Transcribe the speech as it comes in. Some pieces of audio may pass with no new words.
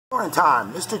Morning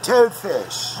time, Mr.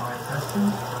 Toadfish. Alright, Preston.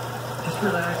 Just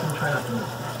relax and try not to move.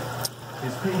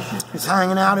 His patient. He's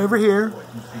hanging out over here.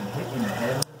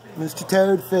 Mr.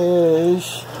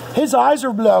 Toadfish. His eyes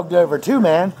are blogged over too,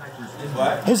 man.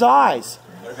 What? His eyes.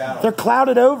 What about him? They're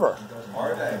clouded over.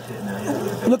 Are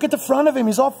they? Look at the front of him.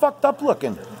 He's all fucked up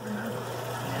looking.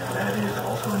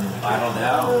 I don't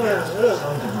know.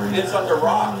 It's under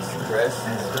rocks, Chris.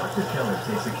 Dr. Keller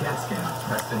takes a CAT scan of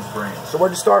Preston's brain. So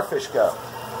where'd the starfish go?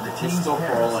 He's still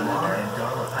crawling in there.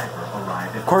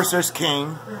 Of course, there's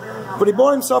King. But he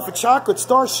bought himself a chocolate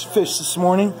starfish this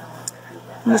morning.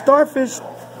 And the starfish, Keep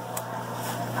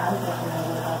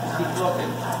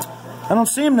looking. I don't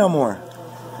see him no more.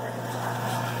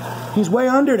 He's way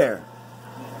under there.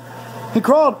 He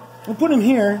crawled. We put him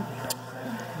here,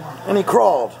 and he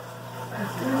crawled.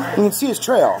 You can see his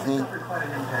trail. He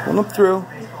went up through.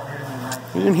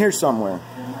 He's in here somewhere.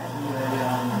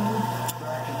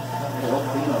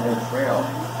 Trail,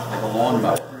 like a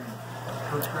lawnmower.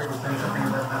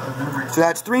 So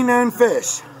that's 3 known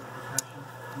fish. And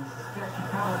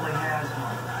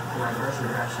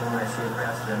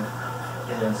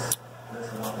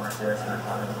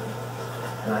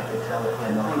I could tell that he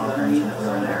had no comprehension that we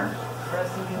were there.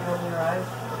 Preston, can you open your eyes?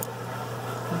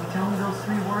 Can you tell me those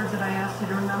 3 words that I asked you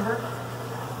to remember?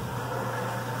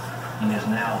 He is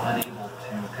now unable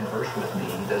to converse with me.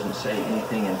 He doesn't say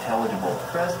anything intelligible.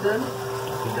 Preston?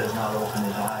 He does not open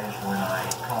his eyes when I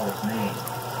call his name.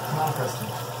 Come on, Preston.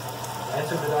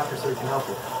 Answer the doctor so he can help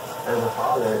you. As a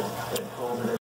father, it told me